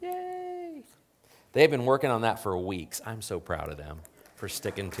They've been working on that for weeks. I'm so proud of them for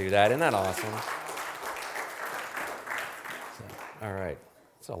sticking to that. Isn't that awesome? All right.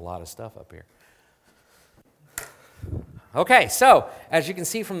 That's a lot of stuff up here. Okay, so as you can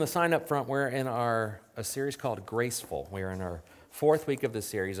see from the sign up front, we're in a series called Graceful. We're in our fourth week of the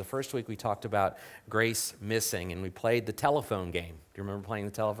series. The first week we talked about grace missing, and we played the telephone game. Do you remember playing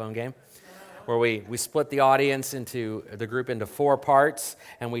the telephone game? Where we split the audience the group into 4 parts,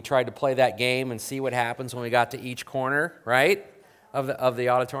 and we tried to play that game and see what happens when we got to each corner, right, of the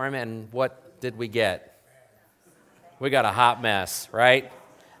auditorium. And what did we get? We got a hot mess, right?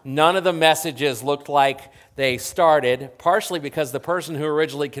 None of the messages looked like they started, partially because the person who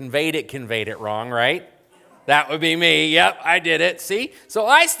originally conveyed it wrong, right? That would be me. Yep, I did it. See? So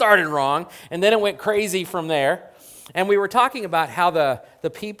I started wrong, and then it went crazy from there. And we were talking about how the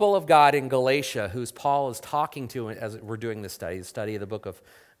people of God in Galatia, whose Paul is talking to as we're doing this study, the study of the book of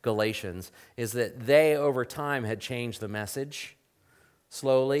Galatians, is that they, over time, had changed the message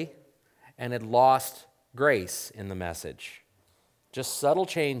slowly and had lost grace in the message. Just subtle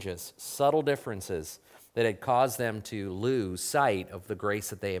changes, subtle differences that had caused them to lose sight of the grace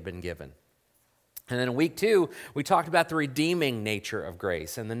that they had been given. And then in week 2, we talked about the redeeming nature of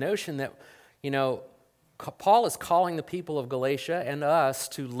grace and the notion that, Paul is calling the people of Galatia and us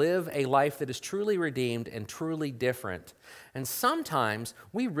to live a life that is truly redeemed and truly different. And sometimes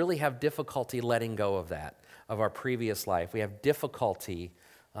we really have difficulty letting go of that, of our previous life. We have difficulty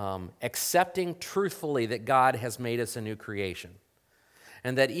accepting truthfully that God has made us a new creation.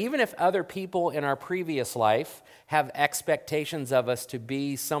 And that even if other people in our previous life have expectations of us to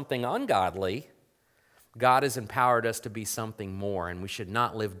be something ungodly, God has empowered us to be something more, and we should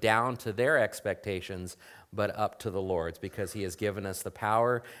not live down to their expectations, but up to the Lord's, because He has given us the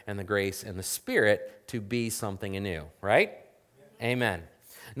power and the grace and the Spirit to be something anew, right? Amen.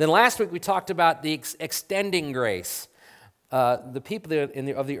 And then last week we talked about the extending grace. The people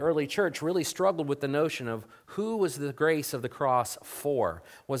of the early church really struggled with the notion of who was the grace of the cross for.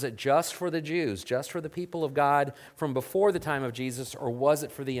 Was it just for the Jews, just for the people of God from before the time of Jesus, or was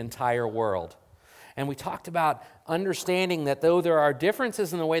it for the entire world? And we talked about understanding that though there are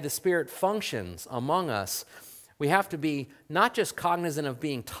differences in the way the Spirit functions among us, we have to be not just cognizant of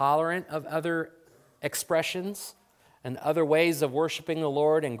being tolerant of other expressions and other ways of worshiping the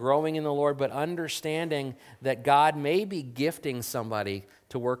Lord and growing in the Lord, but understanding that God may be gifting somebody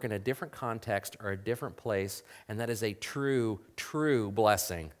to work in a different context or a different place, and that is a true, true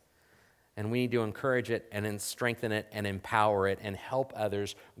blessing. And we need to encourage it and then strengthen it and empower it and help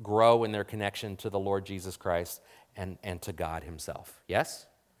others grow in their connection to the Lord Jesus Christ and to God Himself. Yes?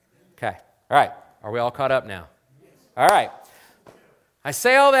 Okay. All right. Are we all caught up now? All right. I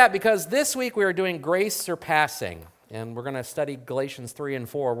say all that because this week we are doing grace surpassing. And we're going to study Galatians 3 and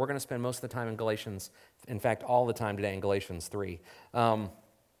 4. We're going to spend most of the time in Galatians, in fact, all the time today in Galatians 3.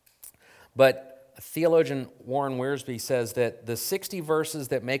 But theologian Warren Wiersbe says that the 60 verses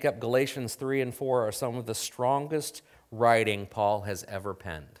that make up Galatians 3 and 4 are some of the strongest writing Paul has ever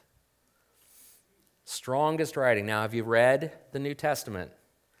penned. Strongest writing. Now, have you read the New Testament?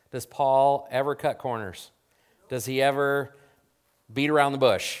 Does Paul ever cut corners? Does he ever beat around the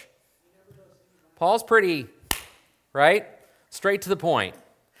bush? Paul's pretty, right? Straight to the point.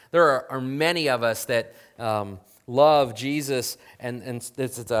 There are many of us that love Jesus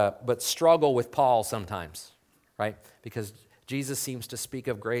but struggle with Paul sometimes, right? Because Jesus seems to speak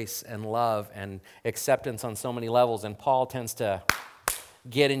of grace and love and acceptance on so many levels, and Paul tends to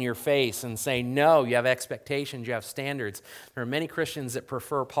get in your face and say, no, you have expectations, you have standards. There are many Christians that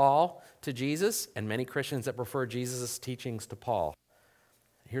prefer Paul to Jesus, and many Christians that prefer Jesus' teachings to Paul.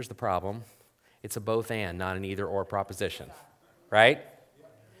 Here's the problem. It's a both and, not an either or proposition, right?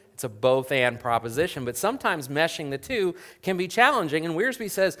 It's a both and proposition, but sometimes meshing the two can be challenging, and Wiersbe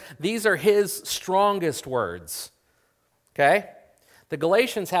says these are his strongest words, okay? The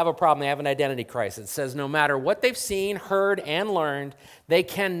Galatians have a problem. They have an identity crisis. It says no matter what they've seen, heard, and learned, they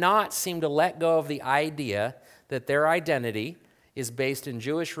cannot seem to let go of the idea that their identity is based in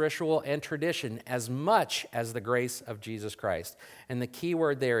Jewish ritual and tradition as much as the grace of Jesus Christ. And the key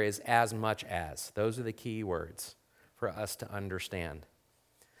word there is as much as. Those are the key words for us to understand.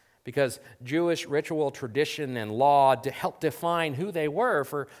 Because Jewish ritual, tradition, and law help define who they were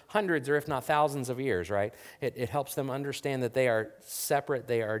for hundreds or if not thousands of years, right? It helps them understand that they are separate,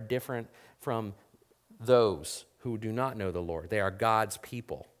 they are different from those who do not know the Lord. They are God's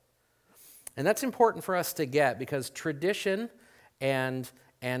people. And that's important for us to get because tradition and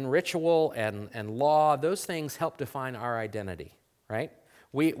ritual and law, those things help define our identity, right?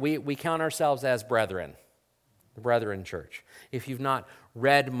 We count ourselves as brethren, the Brethren Church. If you've not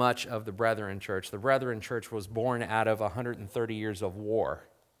read much of the Brethren Church was born out of 130 years of war,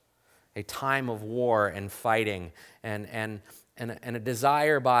 a time of war and fighting, and a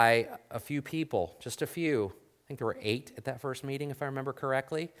desire by a few people, just a few. I think there were 8 at that first meeting, if I remember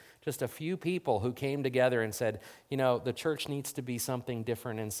correctly. Just a few people who came together and said, the church needs to be something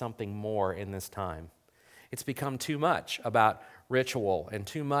different and something more in this time. It's become too much about ritual and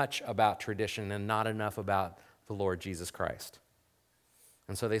too much about tradition and not enough about the Lord Jesus Christ.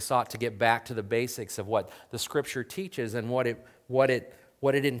 And so they sought to get back to the basics of what the Scripture teaches and what it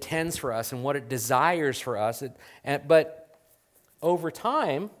intends for us and what it desires for us. But over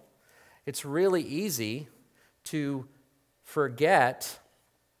time, it's really easy to forget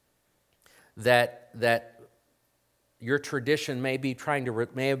that your tradition may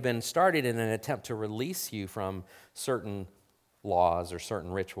have been started in an attempt to release you from certain laws or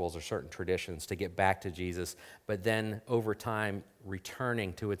certain rituals or certain traditions to get back to Jesus, but then over time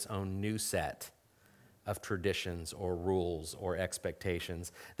returning to its own new set of traditions or rules or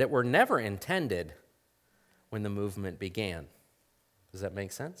expectations that were never intended when the movement began. Does that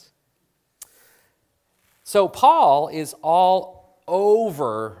make sense? So Paul is all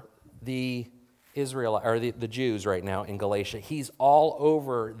over the the Jews right now in Galatia. He's all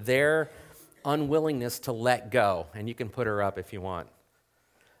over their unwillingness to let go. And you can put her up if you want.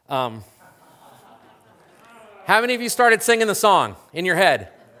 How many of you started singing the song in your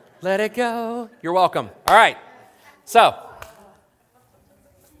head? Let it go. You're welcome. All right. So,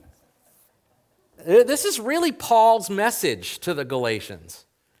 this is really Paul's message to the Galatians.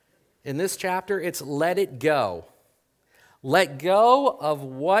 In this chapter, it's let it go. Let go of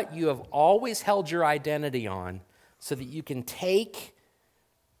what you have always held your identity on so that you can take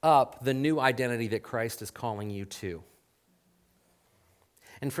up the new identity that Christ is calling you to.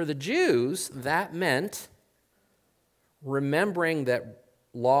 And for the Jews, that meant remembering that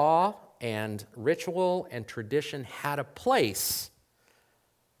law and ritual and tradition had a place,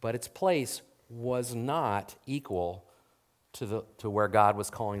 but its place was not equal to where God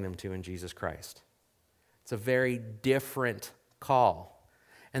was calling them to in Jesus Christ. It's a very different call.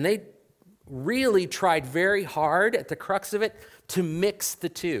 And they really tried very hard at the crux of it to mix the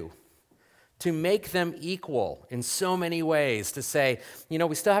two, to make them equal in so many ways, to say,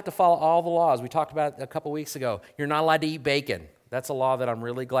 we still have to follow all the laws. We talked about it a couple weeks ago. You're not allowed to eat bacon. That's a law that I'm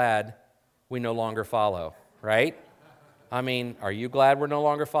really glad we no longer follow, right? Are you glad we're no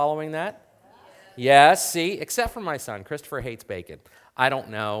longer following that? Yes, see, except for my son. Christopher hates bacon. I don't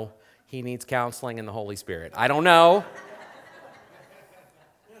know. He needs counseling and the Holy Spirit. I don't know.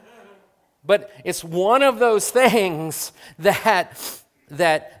 But it's one of those things that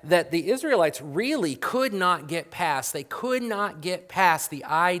the Israelites really could not get past. They could not get past the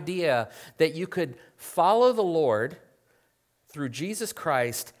idea that you could follow the Lord through Jesus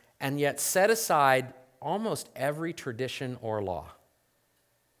Christ and yet set aside almost every tradition or law.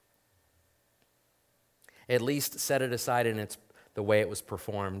 At least set it aside in the way it was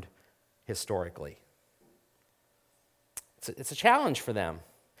performed historically. It's a challenge for them.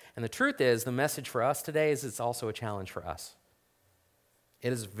 And the truth is, the message for us today is it's also a challenge for us.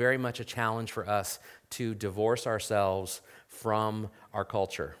 It is very much a challenge for us to divorce ourselves from our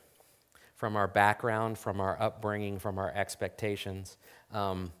culture, from our background, from our upbringing, from our expectations.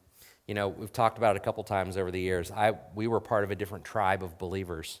 We've talked about it a couple times over the years. We were part of a different tribe of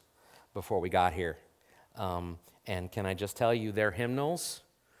believers before we got here. And can I just tell you, their hymnals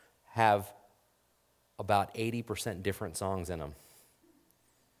have about 80% different songs in them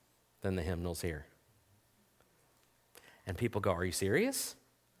than the hymnals here. And people go, are you serious?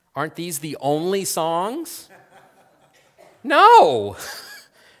 Aren't these the only songs? No,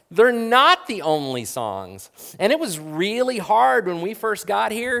 they're not the only songs. And it was really hard when we first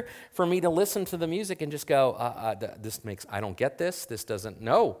got here for me to listen to the music and just go, I don't get this. This doesn't,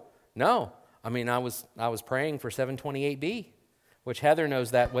 no. I was praying for 728B, which Heather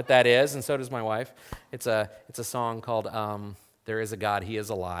knows what that is, and so does my wife. It's a song called There Is a God, He Is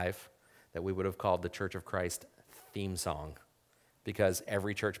Alive, that we would have called the Church of Christ theme song, because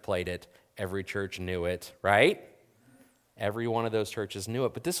every church played it, every church knew it, right? Every one of those churches knew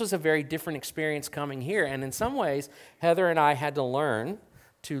it. But this was a very different experience coming here, and in some ways, Heather and I had to learn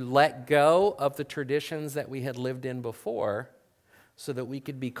to let go of the traditions that we had lived in before so that we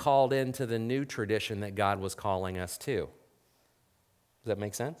could be called into the new tradition that God was calling us to. Does that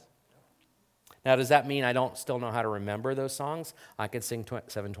make sense? Now, does that mean I don't still know how to remember those songs? I could sing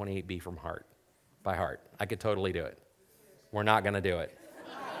 728B by heart. I could totally do it. We're not going to do it.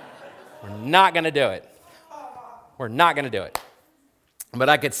 We're not going to do it. We're not going to do it. But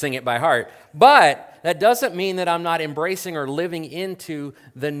I could sing it by heart. But that doesn't mean that I'm not embracing or living into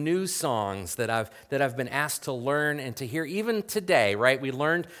the new songs that I've been asked to learn and to hear. Even today, right? We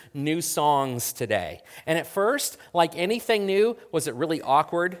learned new songs today. And at first, like anything new, was it really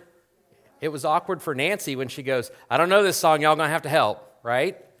awkward? It was awkward for Nancy when she goes, I don't know this song, y'all gonna have to help,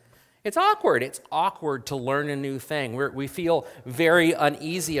 right? It's awkward. It's awkward to learn a new thing. We feel very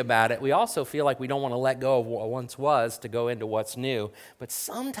uneasy about it. We also feel like we don't want to let go of what once was to go into what's new. But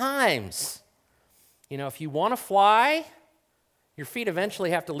sometimes, if you want to fly, your feet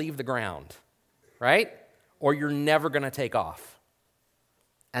eventually have to leave the ground, right? Or you're never going to take off.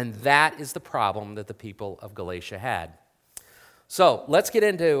 And that is the problem that the people of Galatia had. So let's get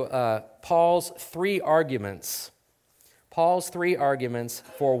into Paul's three arguments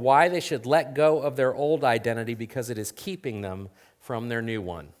for why they should let go of their old identity because it is keeping them from their new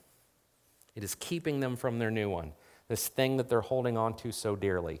one. It is keeping them from their new one, this thing that they're holding on to so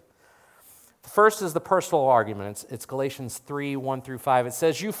dearly. The first is the personal argument. It's Galatians 3, 1 through 5. It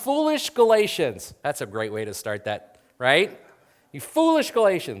says, you foolish Galatians. That's a great way to start that, right? You foolish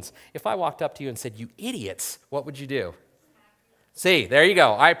Galatians. If I walked up to you and said, you idiots, what would you do? See, there you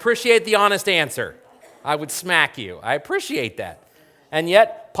go. I appreciate the honest answer. I would smack you. I appreciate that. And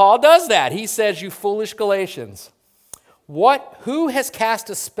yet, Paul does that. He says, you foolish Galatians. Who has cast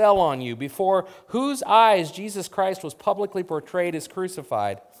a spell on you, before whose eyes Jesus Christ was publicly portrayed as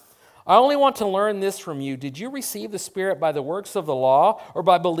crucified? I only want to learn this from you. Did you receive the Spirit by the works of the law or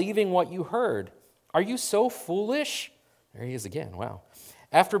by believing what you heard? Are you so foolish? There he is again. Wow.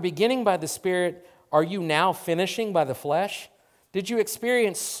 After beginning by the Spirit, are you now finishing by the flesh? Did you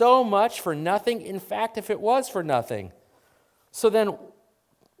experience so much for nothing? In fact, if it was for nothing. So then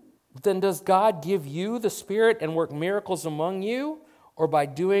does God give you the Spirit and work miracles among you, or by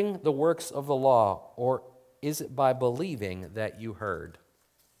doing the works of the law? Or is it by believing that you heard?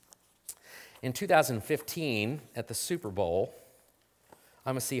 In 2015, at the Super Bowl,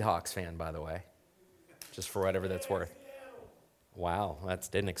 I'm a Seahawks fan, by the way, just for whatever that's worth. Wow,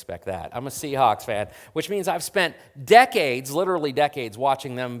 didn't expect that. I'm a Seahawks fan, which means I've spent decades, literally decades,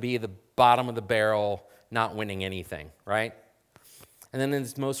 watching them be the bottom of the barrel, not winning anything, right? And then in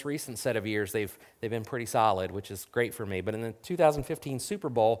this most recent set of years, they've been pretty solid, which is great for me. But in the 2015 Super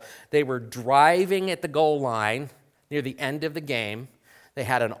Bowl, they were driving at the goal line near the end of the game. They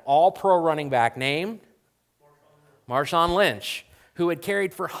had an all-pro running back named Marshawn Lynch, who had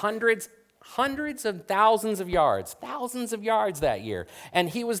carried for hundreds of thousands of yards that year. And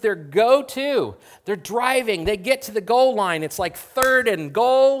he was their go-to. They're driving. They get to the goal line. It's like 3rd and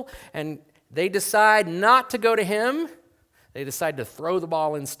goal, and they decide not to go to him. They decide to throw the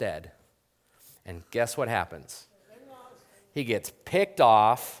ball instead. And guess what happens? He gets picked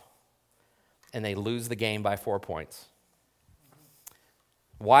off, and they lose the game by 4 points.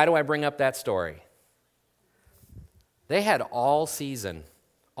 Why do I bring up that story? They had all season,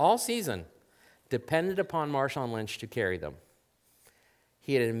 depended upon Marshawn Lynch to carry them.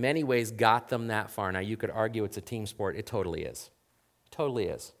 He had in many ways got them that far. Now, you could argue it's a team sport. It totally is. Totally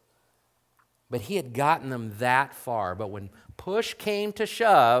is. But he had gotten them that far. But when push came to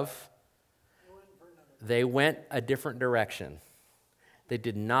shove, they went a different direction. They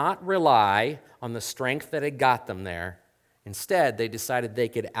did not rely on the strength that had got them there. Instead, they decided they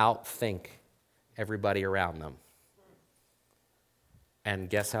could outthink everybody around them. And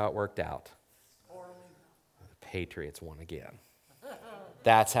guess how it worked out? The Patriots won again.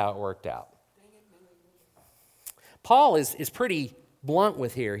 That's how it worked out. Paul is pretty blunt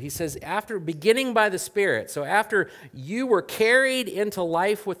with here. He says, after beginning by the Spirit, so after you were carried into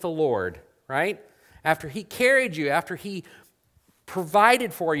life with the Lord, right? After he carried you, after he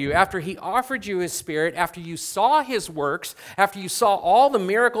provided for you, after he offered you his Spirit, after you saw his works, after you saw all the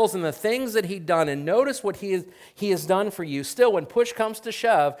miracles and the things that he'd done, and notice what he has done for you, still when push comes to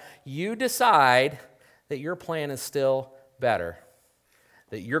shove, you decide that your plan is still better,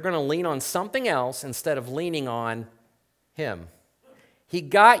 that you're going to lean on something else instead of leaning on him. He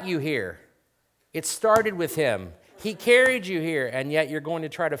got you here. It started with him. He carried you here, and yet you're going to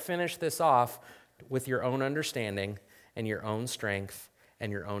try to finish this off with your own understanding and your own strength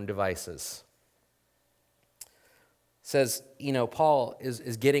and your own devices. Says, Paul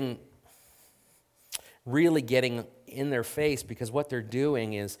is really getting in their face, because what they're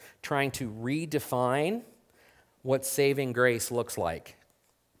doing is trying to redefine what saving grace looks like.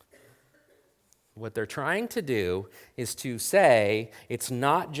 What they're trying to do is to say it's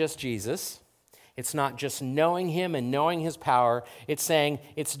not just Jesus. It's not just knowing him and knowing his power. It's saying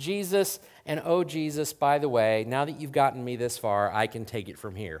it's Jesus, and oh, Jesus, by the way, now that you've gotten me this far, I can take it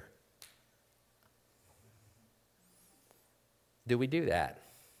from here. Do we do that?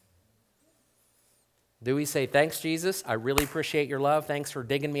 Do we say, thanks, Jesus? I really appreciate your love. Thanks for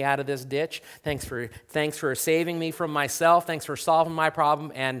digging me out of this ditch. Thanks for saving me from myself. Thanks for solving my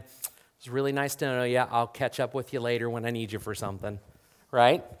problem. And it's really nice to know you. I'll catch up with you later when I need you for something,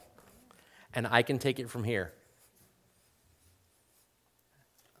 right? And I can take it from here.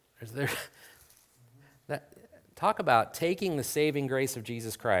 Talk about taking the saving grace of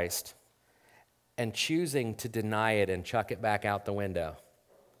Jesus Christ and choosing to deny it and chuck it back out the window.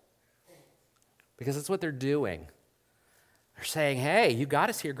 Because that's what they're doing. They're saying, hey, you got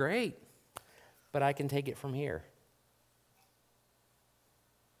us here, great, but I can take it from here.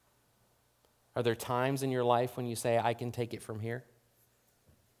 Are there times in your life when you say, I can take it from here?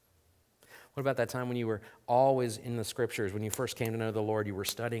 What about that time when you were always in the scriptures, when you first came to know the Lord, you were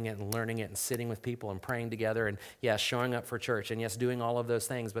studying it and learning it and sitting with people and praying together and, yes, showing up for church and, yes, doing all of those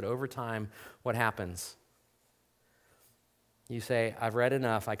things, but over time, what happens? You say, I've read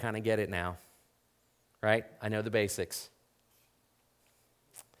enough, I kind of get it now, right? I know the basics.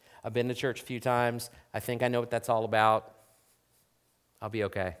 I've been to church a few times, I think I know what that's all about, I'll be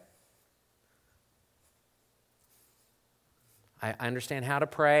okay. I understand how to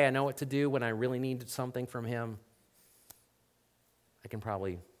pray. I know what to do when I really need something from him. I can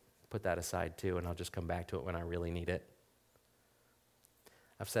probably put that aside too, and I'll just come back to it when I really need it.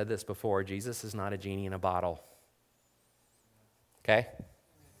 I've said this before. Jesus is not a genie in a bottle. Okay?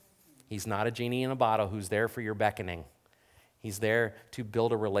 He's not a genie in a bottle who's there for your beckoning. He's there to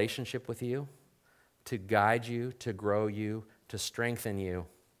build a relationship with you, to guide you, to grow you, to strengthen you.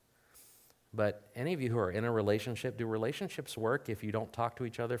 But any of you who are in a relationship, do relationships work if you don't talk to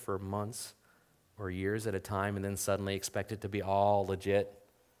each other for months or years at a time and then suddenly expect it to be all legit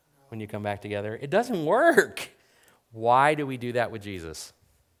when you come back together? It doesn't work. Why do we do that with Jesus?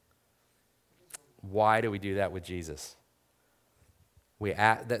 Why do we do that with Jesus?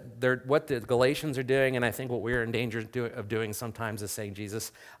 What the Galatians are doing, and I think what we're in danger of doing sometimes is saying,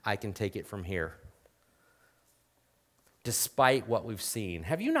 Jesus, I can take it from here. Despite what we've seen.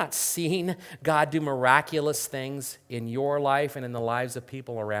 Have you not seen God do miraculous things in your life and in the lives of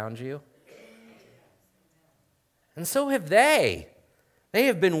people around you? And so have they. They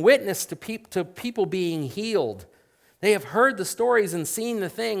have been witness to people being healed. They have heard the stories and seen the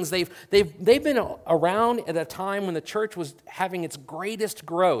things. They've been around at a time when the church was having its greatest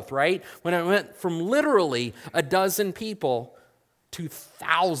growth, right? When it went from literally a dozen people to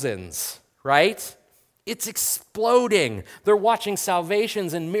thousands, right? It's exploding. They're watching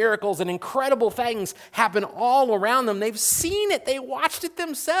salvations and miracles and incredible things happen all around them. They've seen it. They watched it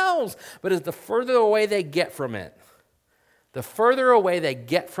themselves. But as the further away they get from it, the further away they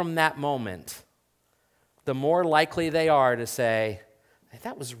get from that moment, the more likely they are to say,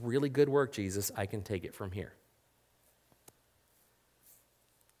 that was really good work, Jesus. I can take it from here.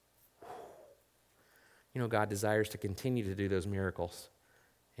 You know, God desires to continue to do those miracles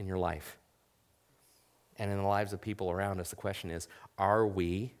in your life and in the lives of people around us. The question is, are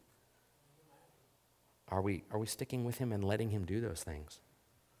we sticking with him and letting him do those things?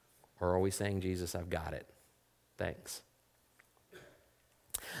 Or are we saying, Jesus, I've got it. Thanks.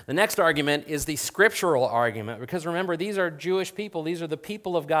 The next argument is the scriptural argument, because remember, these are Jewish people. These are the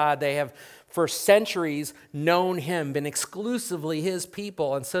people of God. They have for centuries known him, been exclusively his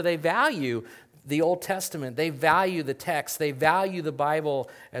people, and so they value the Old Testament. They value the text. They value the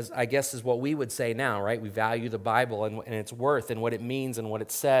Bible, as I guess is what we would say now, right? We value the Bible and its worth and what it means and what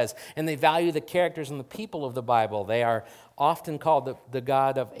it says. And they value the characters and the people of the Bible. They are often called the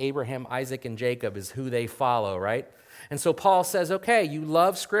God of Abraham, Isaac, and Jacob is who they follow, right? And so Paul says, okay, you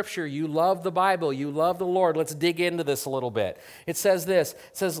love Scripture, you love the Bible, you love the Lord. Let's dig into this a little bit. It says this, it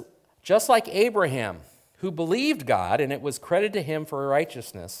says, just like Abraham, who believed God, and it was credited to him for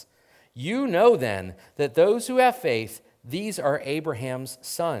righteousness, you know then that those who have faith, these are Abraham's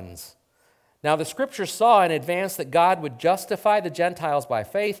sons. Now the Scripture saw in advance that God would justify the Gentiles by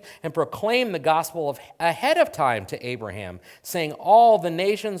faith and proclaim the gospel ahead of time to Abraham, saying, all the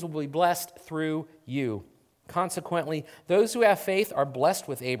nations will be blessed through you. Consequently, those who have faith are blessed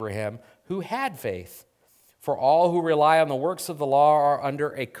with Abraham, who had faith. For all who rely on the works of the law are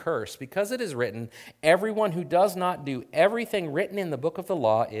under a curse, because it is written, everyone who does not do everything written in the book of the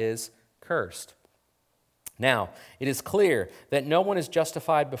law is cursed. Now, it is clear that no one is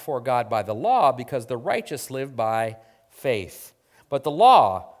justified before God by the law, because the righteous live by faith. But the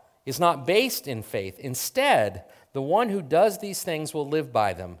law is not based in faith. Instead, the one who does these things will live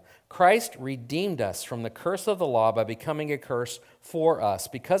by them. Christ redeemed us from the curse of the law by becoming a curse for us,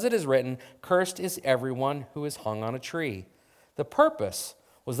 because it is written, cursed is everyone who is hung on a tree. The purpose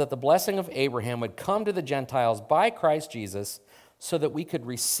was that the blessing of Abraham would come to the Gentiles by Christ Jesus, so that we could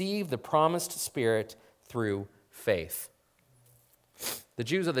receive the promised Spirit through faith. The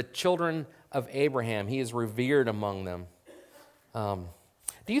Jews are the children of Abraham. He is revered among them.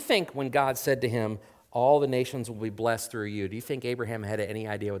 Do you think when God said to him, all the nations will be blessed through you, do you think Abraham had any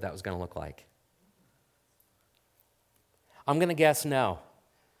idea what that was going to look like? I'm going to guess no.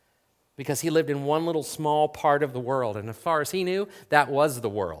 Because he lived in one little small part of the world. And as far as he knew, that was the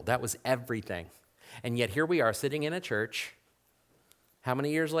world. That was everything. And yet here we are sitting in a church. How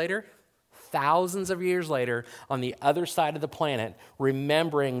many years later? Thousands of years later, on the other side of the planet,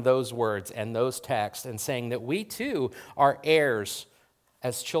 remembering those words and those texts and saying that we too are heirs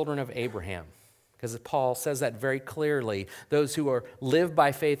as children of Abraham. Because Paul says that very clearly. Those who live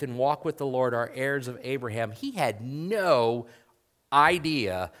by faith and walk with the Lord are heirs of Abraham. He had no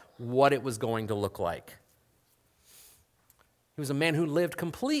idea what it was going to look like. He was a man who lived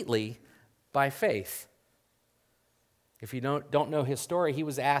completely by faith. If you don't know his story, he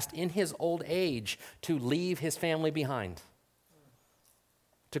was asked in his old age to leave his family behind,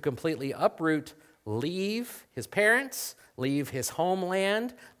 to completely uproot, leave his parents, leave his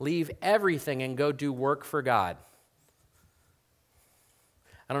homeland, leave everything and go do work for God.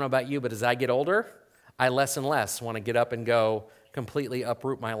 I don't know about you, but as I get older, I less and less want to get up and go completely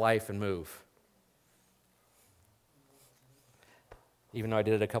uproot my life and move. Even though I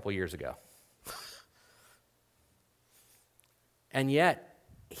did it a couple years ago. And yet,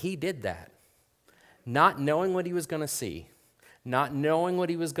 he did that, not knowing what he was going to see, not knowing what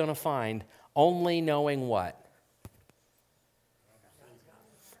he was going to find, only knowing what?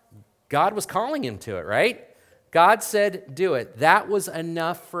 God was calling him to it, right? God said, do it. That was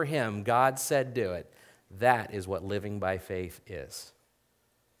enough for him. God said, do it. That is what living by faith is.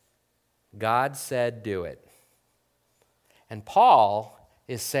 God said, do it. And Paul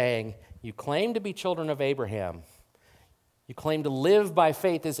is saying, you claim to be children of Abraham. You claim to live by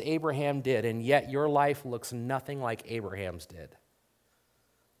faith as Abraham did, and yet your life looks nothing like Abraham's did.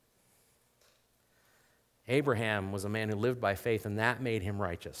 Abraham was a man who lived by faith, and that made him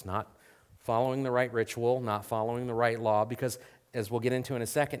righteous, not following the right ritual, not following the right law, because as we'll get into in a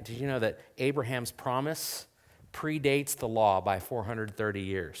second, did you know that Abraham's promise predates the law by 430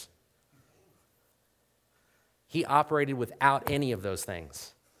 years? He operated without any of those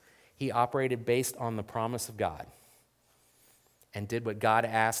things. He operated based on the promise of God and did what God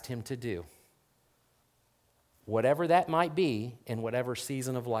asked him to do, whatever that might be in whatever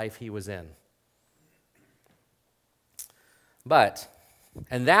season of life he was in.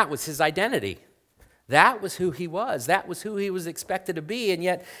 And that was his identity. That was who he was. That was who he was expected to be. And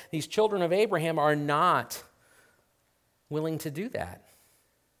yet these children of Abraham are not willing to do that.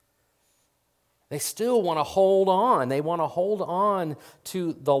 They still want to hold on. They want to hold on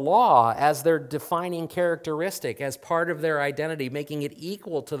to the law as their defining characteristic, as part of their identity, making it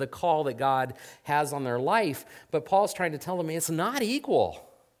equal to the call that God has on their life. But Paul's trying to tell them it's not equal.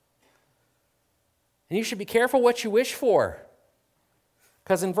 And you should be careful what you wish for.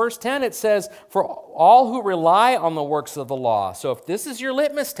 Because in verse 10 it says, for all who rely on the works of the law. So if this is your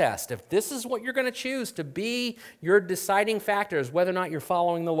litmus test, if this is what you're going to choose to be your deciding factors, whether or not you're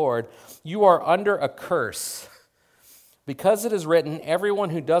following the Lord, you are under a curse. Because it is written,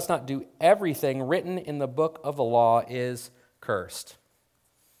 everyone who does not do everything written in the book of the law is cursed.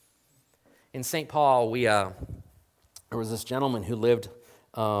 In St. Paul, there was this gentleman who lived,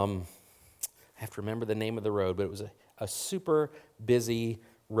 I have to remember the name of the road, but it was a super busy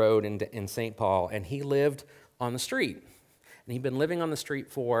road in St. Paul, and he lived on the street. And he'd been living on the street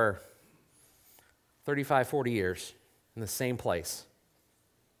for 35, 40 years in the same place.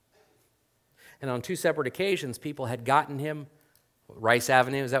 And on two separate occasions, people had gotten him, Rice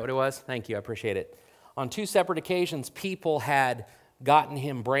Avenue, is that what it was? Thank you, I appreciate it. On two separate occasions, people had gotten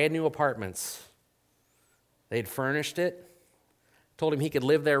him brand new apartments. They'd furnished it, told him he could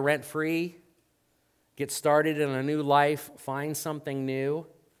live there rent-free, get started in a new life, find something new.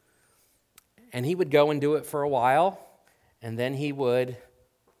 And he would go and do it for a while, and then he would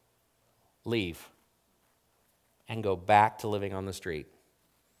leave and go back to living on the street.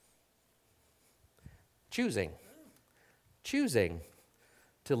 Choosing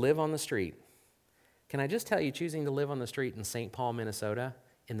to live on the street. Can I just tell you, choosing to live on the street in St. Paul, Minnesota,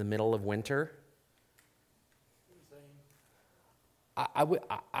 in the middle of winter,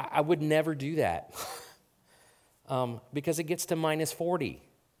 I would never do that. Because it gets to minus 40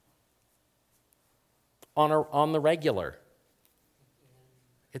 on the regular.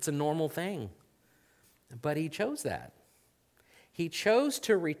 It's a normal thing. But he chose that. He chose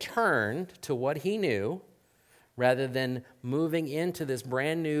to return to what he knew rather than moving into this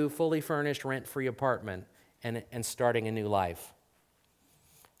brand new, fully furnished, rent-free apartment and starting a new life.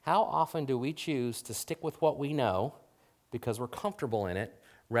 How often do we choose to stick with what we know because we're comfortable in it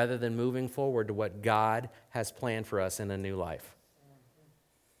rather than moving forward to what God has planned for us in a new life?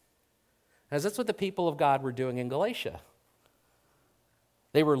 As that's what the people of God were doing in Galatia.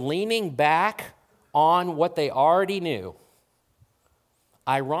 They were leaning back on what they already knew.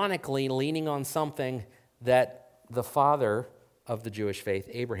 Ironically, leaning on something that the father of the Jewish faith,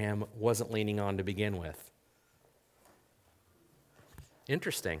 Abraham, wasn't leaning on to begin with.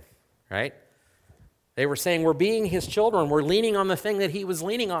 Interesting, right? They were saying, we're being his children. We're leaning on the thing that he was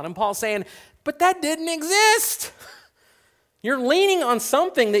leaning on. And Paul's saying, but that didn't exist. You're leaning on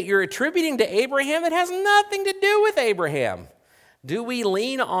something that you're attributing to Abraham that has nothing to do with Abraham. Do we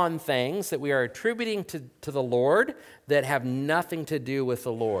lean on things that we are attributing to the Lord that have nothing to do with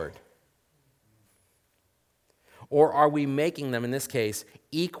the Lord? Or are we making them, in this case,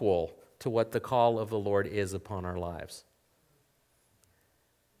 equal to what the call of the Lord is upon our lives?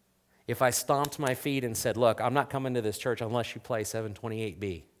 If I stomped my feet and said, look, I'm not coming to this church unless you play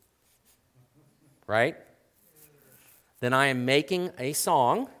 728B, right? Then I am making a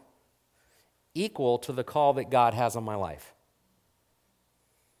song equal to the call that God has on my life.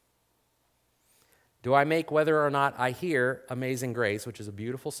 Do I make whether or not I hear Amazing Grace, which is a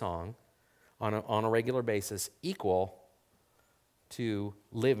beautiful song, on a regular basis, equal to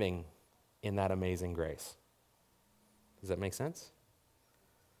living in that amazing grace? Does that make sense?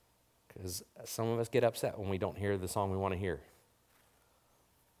 Because some of us get upset when we don't hear the song we want to hear.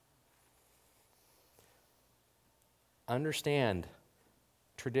 Understand,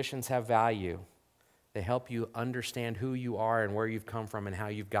 traditions have value. They help you understand who you are and where you've come from and how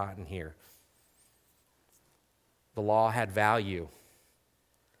you've gotten here. The law had value,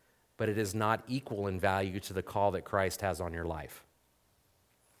 but it is not equal in value to the call that Christ has on your life.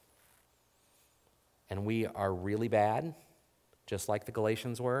 And we are really bad, just like the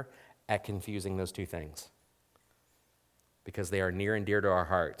Galatians were, at confusing those two things, because they are near and dear to our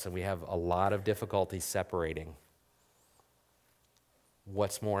hearts, and we have a lot of difficulty separating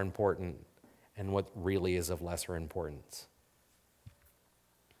what's more important and what really is of lesser importance.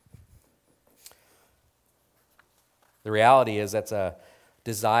 The reality is that's a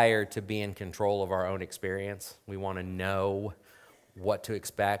desire to be in control of our own experience. We want to know what to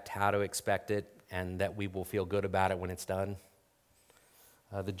expect, how to expect it, and that we will feel good about it when it's done.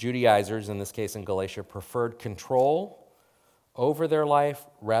 The Judaizers, in this case in Galatia, preferred control over their life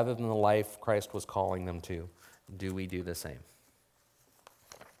rather than the life Christ was calling them to. Do we do the same?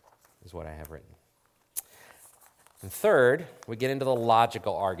 Is what I have written. And third, we get into the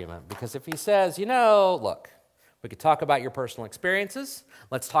logical argument, because if he says, look, we could talk about your personal experiences.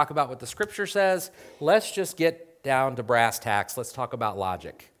 Let's talk about what the Scripture says. Let's just get down to brass tacks. Let's talk about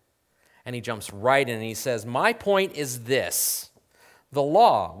logic. And he jumps right in and he says, my point is this. The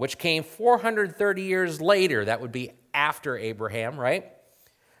law, which came 430 years later, that would be after Abraham, right,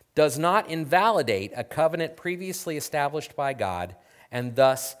 does not invalidate a covenant previously established by God and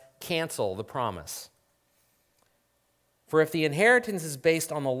thus cancel the promise. For if the inheritance is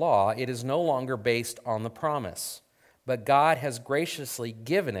based on the law, it is no longer based on the promise, but God has graciously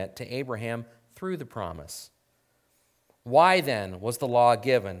given it to Abraham through the promise. Why then was the law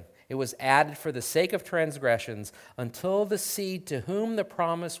given? It was added for the sake of transgressions until the seed to whom the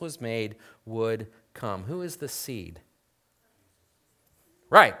promise was made would come. Who is the seed?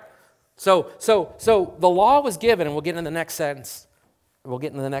 Right. So the law was given, and we'll get into the next sentence. We'll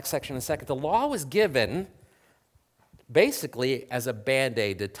get into the next section in a second. The law was given basically as a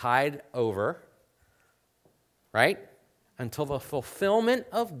Band-Aid to tide over, right, until the fulfillment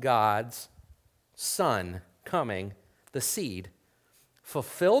of God's Son coming, the seed,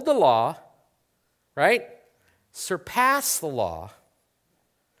 fulfilled the law, right, surpassed the law,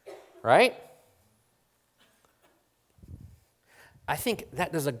 right? I think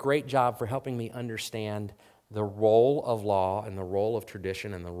that does a great job for helping me understand the role of law and the role of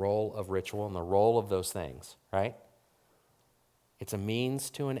tradition and the role of ritual and the role of those things, right? It's a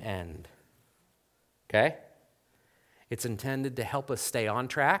means to an end, okay? It's intended to help us stay on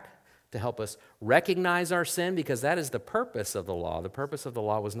track, to help us recognize our sin, because that is the purpose of the law. The purpose of the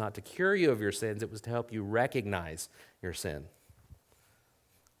law was not to cure you of your sins, it was to help you recognize your sin.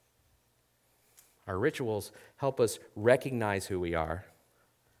 Our rituals help us recognize who we are.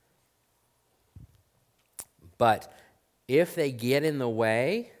 But if they get in the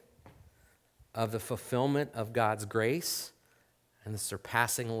way of the fulfillment of God's grace and the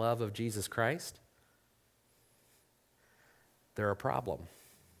surpassing love of Jesus Christ, they're a problem.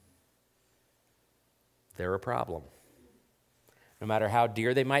 They're a problem. No matter how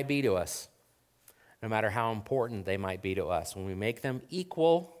dear they might be to us, no matter how important they might be to us. When we make them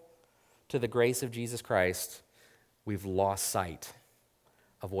equal to the grace of Jesus Christ, we've lost sight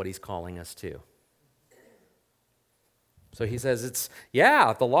of what he's calling us to. So he says,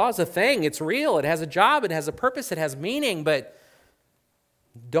 the law is a thing. It's real. It has a job. It has a purpose. It has meaning. But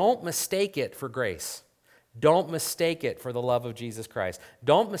don't mistake it for grace. Don't mistake it for the love of Jesus Christ.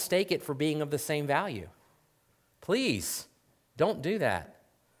 Don't mistake it for being of the same value. Please, don't do that.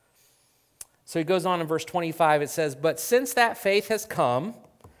 So he goes on in verse 25. It says, but since that faith has come,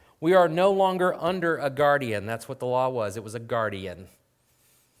 we are no longer under a guardian. That's what the law was. It was a guardian.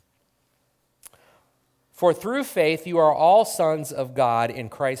 For through faith you are all sons of God in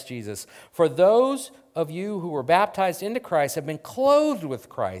Christ Jesus. For those of you who were baptized into Christ have been clothed with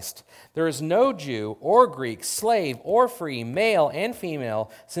Christ. There is no Jew or Greek, slave or free, male and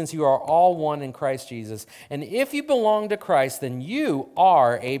female, since you are all one in Christ Jesus. And if you belong to Christ, then you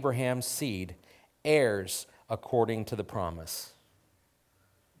are Abraham's seed, heirs according to the promise.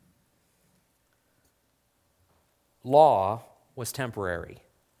 Law was temporary.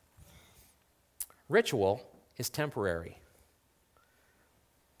 Ritual is temporary.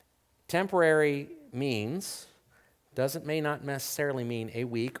 Temporary may not necessarily mean a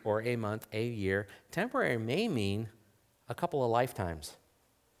week or a month, a year. Temporary may mean a couple of lifetimes.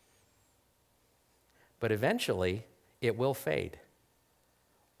 But eventually, it will fade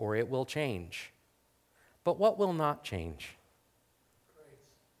or it will change. But what will not change?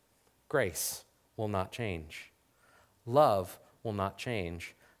 Grace will not change. Love will not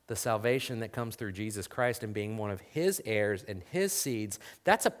change. The salvation that comes through Jesus Christ and being one of his heirs and his seeds,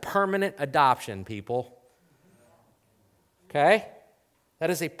 that's a permanent adoption, people. Okay? That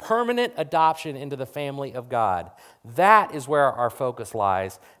is a permanent adoption into the family of God. That is where our focus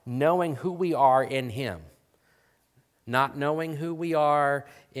lies, knowing who we are in him. Not knowing who we are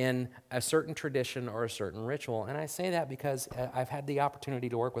in a certain tradition or a certain ritual. And I say that because I've had the opportunity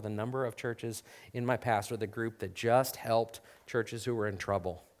to work with a number of churches in my past, or the group that just helped churches who were in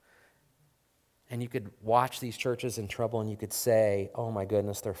trouble. And you could watch these churches in trouble and you could say, oh my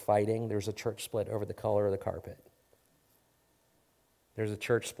goodness, they're fighting. There's a church split over the color of the carpet. There's a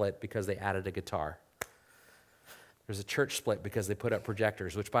church split because they added a guitar. There's a church split because they put up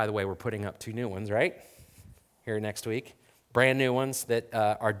projectors, which, by the way, we're putting up 2 new ones, right? Here next week. Brand new ones that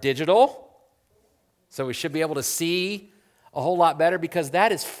are digital. So we should be able to see a whole lot better because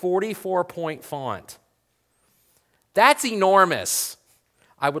that is 44-point font. That's enormous.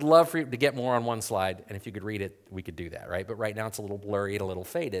 I would love for you to get more on one slide, and if you could read it, we could do that, right? But right now it's a little blurry and a little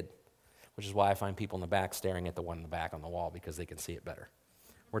faded, which is why I find people in the back staring at the one in the back on the wall because they can see it better.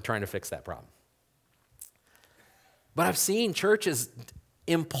 We're trying to fix that problem. But I've seen churches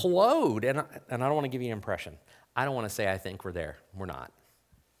implode, and I don't want to give you an impression. I don't want to say I think we're there. We're not.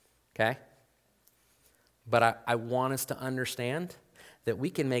 Okay? But I want us to understand that we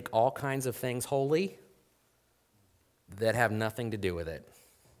can make all kinds of things holy that have nothing to do with it,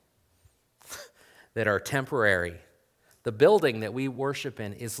 that are temporary. The building that we worship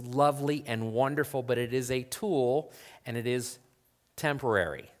in is lovely and wonderful, but it is a tool and it is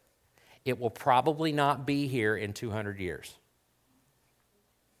temporary. It will probably not be here in 200 years.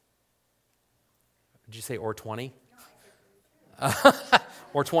 Did you say or 20?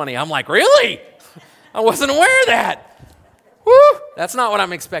 Or 20. I'm like, really? I wasn't aware of that. Woo! That's not what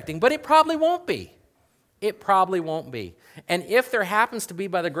I'm expecting, but it probably won't be. It probably won't be. And if there happens to be,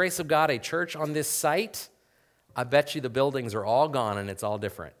 by the grace of God, a church on this site, I bet you the buildings are all gone and it's all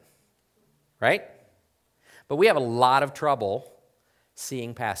different. Right? But we have a lot of trouble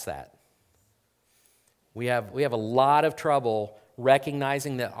seeing past that. We have a lot of trouble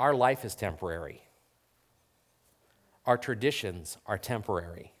recognizing that our life is temporary. Our traditions are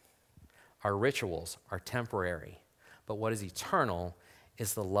temporary. Our rituals are temporary. But what is eternal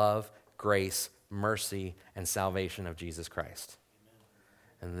is the love, grace, mercy, and salvation of Jesus Christ.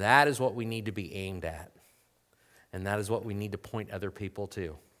 And that is what we need to be aimed at. And that is what we need to point other people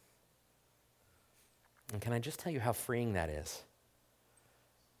to. And can I just tell you how freeing that is?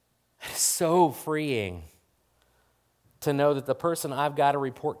 It's so freeing to know that the person I've got to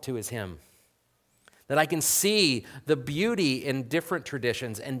report to is him. That I can see the beauty in different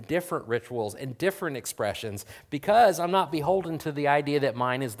traditions and different rituals and different expressions because I'm not beholden to the idea that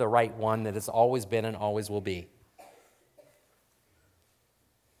mine is the right one that has always been and always will be.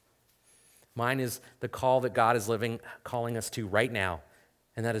 Mine is the call that God is calling us to right now,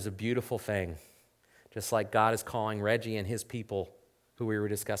 and that is a beautiful thing. Just like God is calling Reggie and his people, who we were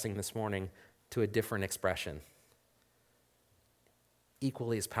discussing this morning, to a different expression.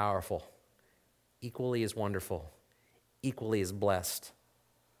 Equally as powerful, equally as wonderful, equally as blessed.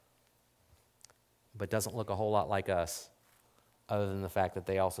 but doesn't look a whole lot like us, other than the fact that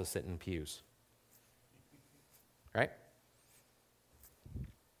they also sit in pews. Right?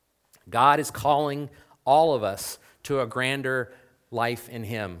 God is calling all of us to a grander life in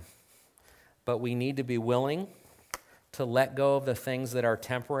Him, but we need to be willing to let go of the things that are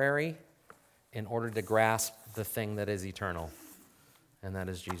temporary in order to grasp the thing that is eternal, and that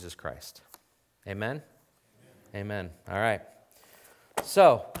is Jesus Christ. Amen? Amen. All right.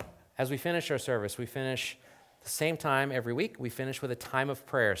 So, as we finish our service, we finish the same time every week. We finish with a time of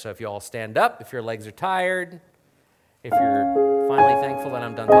prayer. So if you all stand up, if your legs are tired, if you're finally thankful that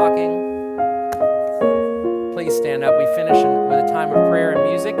I'm done talking, please stand up. We finish with a time of prayer and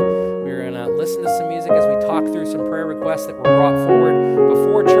music. We're going to listen to some music as we talk through some prayer requests that were brought forward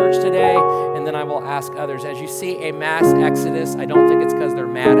before church today, and then I will ask others. As you see a mass exodus, I don't think it's because they're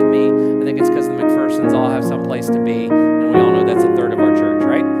mad at me. I think it's because the McPhersons all have some place to be, and we all know that's a third of our church,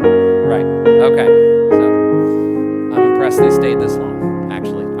 right? Right. Okay. So I'm impressed they stayed this long.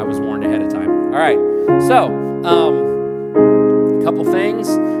 Actually, I was warned ahead of time. All right. So, a couple things.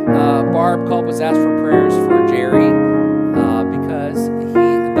 Barb Culp was asked for prayers for Jerry because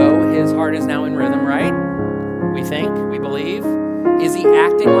though his heart is now in rhythm, right? We think, we believe. Is he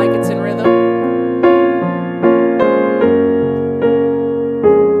acting like it's in rhythm?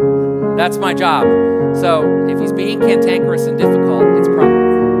 That's my job. So if he's being cantankerous and difficult,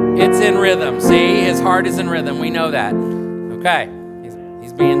 it's in rhythm. See, his heart is in rhythm. We know that. Okay,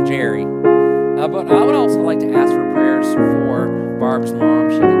 he's being Jerry. But I would also like to ask for prayers for Barb's mom.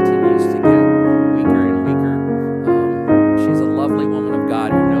 She continues to get weaker and weaker. She's a lovely woman of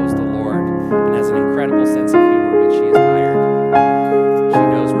God who knows the Lord and has an incredible sense of humor, but she is tired. She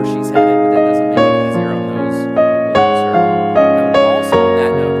knows where she's headed, but that doesn't make it easier on those who lose her. I would also, on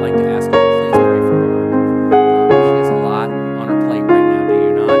that note, like to ask you to please pray for Barb. She has a lot on her plate right now, do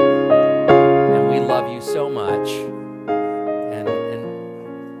you not? And we love you so much.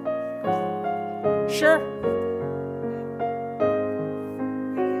 Sure.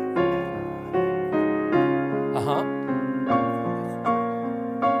 Uh-huh.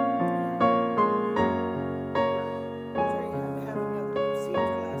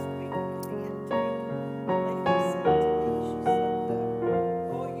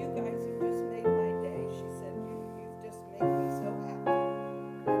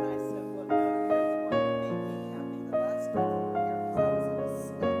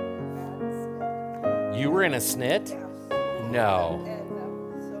 You were in a snit? No. And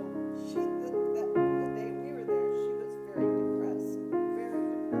so the day we were there, she was very depressed.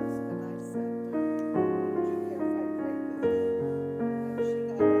 And I said, would you care if I prayed with you? And she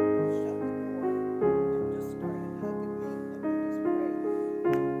got up and shut the door and just started hugging me, and we just prayed.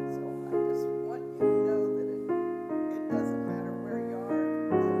 So I just want you to know that it doesn't matter where you are.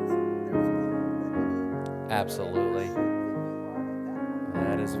 There's people that need. Absolutely.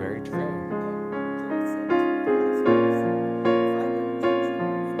 That is very true.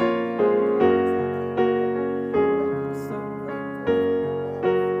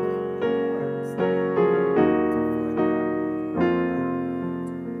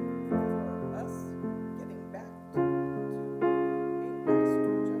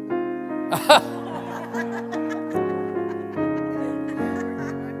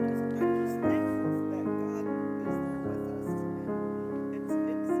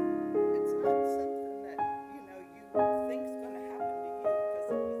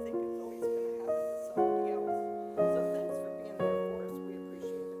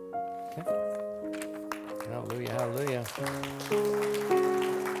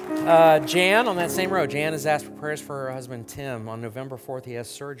 Jan, on that same row, Jan has asked for prayers for her husband, Tim. On November 4th, he has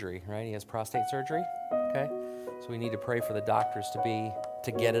surgery, right? He has prostate surgery, okay? So we need to pray for the doctors to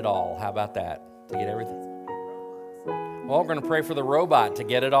get it all. How about that? To get everything? Well, we're going to pray for the robot to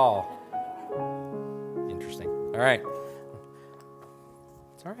get it all. Interesting. All right.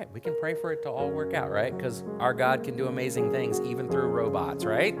 It's all right. We can pray for it to all work out, right? Because our God can do amazing things even through robots,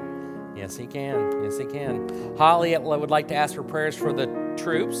 right? Yes, he can. Yes, he can. Holly would like to ask for prayers for the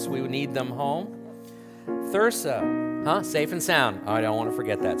troops. We would need them home. Thursa, safe and sound. Oh, I don't want to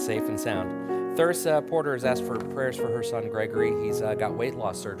forget that. Safe and sound. Thursa Porter has asked for prayers for her son, Gregory. He's got weight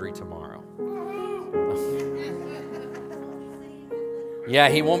loss surgery tomorrow. Yeah,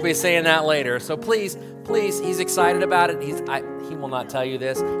 he won't be saying that later. So please, he's excited about it. He will not tell you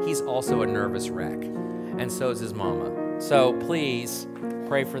this. He's also a nervous wreck. And so is his mama. So please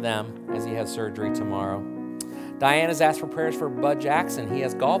pray for them as he has surgery tomorrow. Diane has asked for prayers for Bud Jackson. He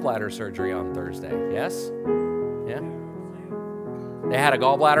has gallbladder surgery on Thursday. Yes? Yeah? They had a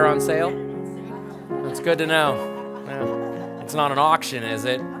gallbladder on sale? That's good to know. Yeah. It's not an auction, is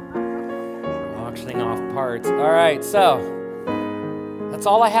it? auctioning off parts. All right, so that's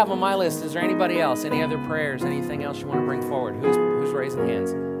all I have on my list. Is there anybody else? Any other prayers? Anything else you want to bring forward? Who's raising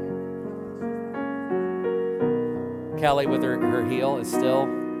hands? Kelly with her heel is still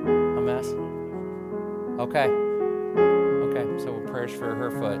a mess. Okay. So prayers for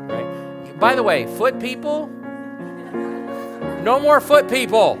her foot, right? By the way, foot people, no more foot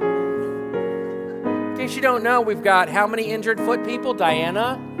people. In case you don't know, we've got how many injured foot people?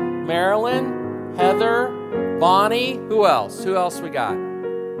 Diana, Marilyn, Heather, Bonnie. Who else? Who else we got?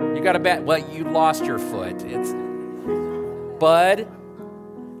 You got a bet. Well, you lost your foot. It's Bud.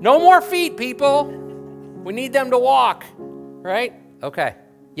 No more feet, people. We need them to walk, right? Okay.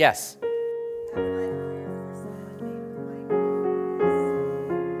 Yes.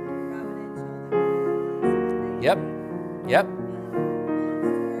 Yep.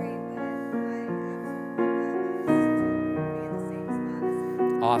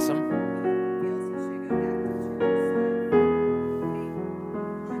 Awesome.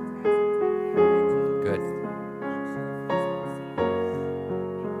 Good.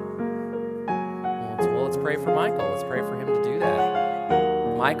 Well, let's pray for Michael. Let's pray for him to do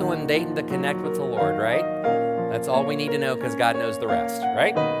that. Michael and Dayton to connect with the Lord, right? That's all we need to know because God knows the rest,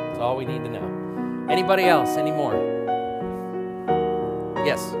 right? That's all we need to know. Anybody else? Any more?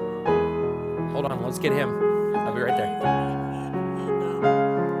 Yes. Hold on. Let's get him. I'll be right there.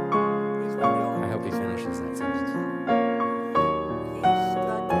 I hope he finishes that sentence.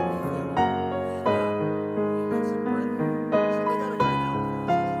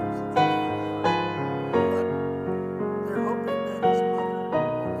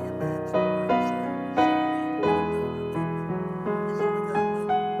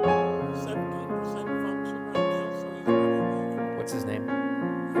 What's his name?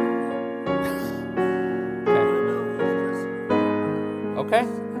 Okay.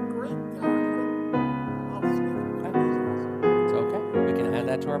 It's okay. We can add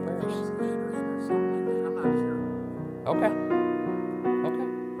that to our prayers. Okay.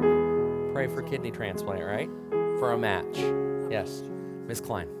 Pray for kidney transplant, right? For a match. Yes. Miss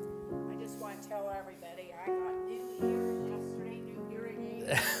Klein. I just want to tell everybody I got new ears yesterday, new hearing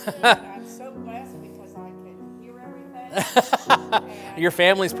aids. And I'm so blessed because I can hear everything. Your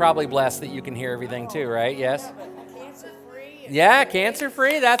family's probably blessed that you can hear everything too, right? Yes? Cancer-free. Yeah,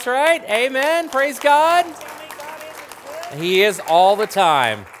 cancer-free. That's right. Amen. Praise God. Tell me God isn't good. He is all the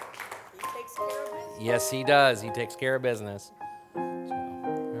time. He takes care of business. Yes, he does. He takes care of business. So,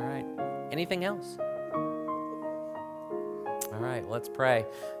 all right. Anything else? All right, let's pray.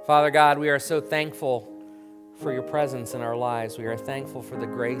 Father God, we are so thankful for your presence in our lives. We are thankful for the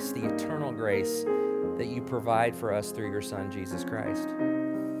grace, the eternal grace that you provide for us through your Son, Jesus Christ.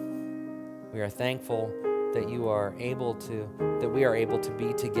 We are thankful that we are able to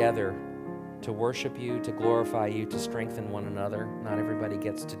be together to worship you, to glorify you, to strengthen one another. Not everybody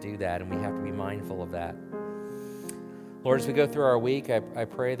gets to do that, and we have to be mindful of that. Lord, as we go through our week, I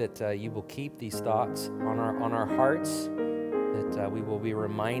pray that you will keep these thoughts on our hearts, that we will be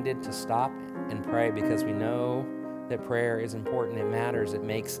reminded to stop and pray because we know that prayer is important. It matters. It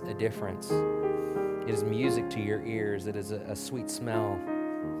makes a difference. It is music to your ears. It is a sweet smell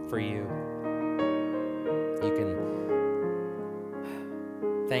for you. You can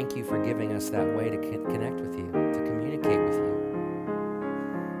thank you for giving us that way to connect with you, to communicate with you.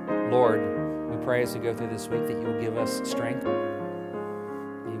 Lord, we pray as we go through this week that you will give us strength.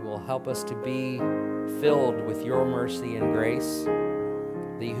 You will help us to be filled with your mercy and grace.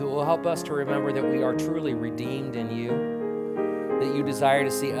 That you will help us to remember that we are truly redeemed in you, that you desire to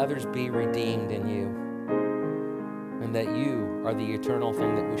see others be redeemed in you, and that you are the eternal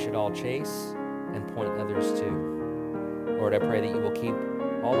thing that we should all chase and point others to. Lord, I pray that you will keep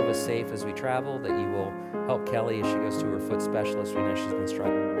all of us safe as we travel, that you will help Kelly as she goes to her foot specialist. We know she's been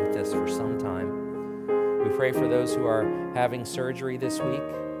struggling with this for some time. We pray for those who are having surgery this week,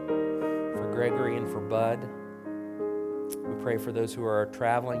 for Gregory and for Bud. We pray for those who are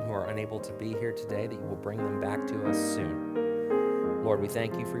traveling, who are unable to be here today, that you will bring them back to us soon. Lord, we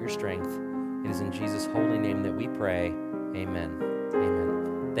thank you for your strength. It is in Jesus' holy name that we pray. Amen.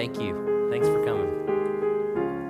 Amen. Thank you. Thanks for coming.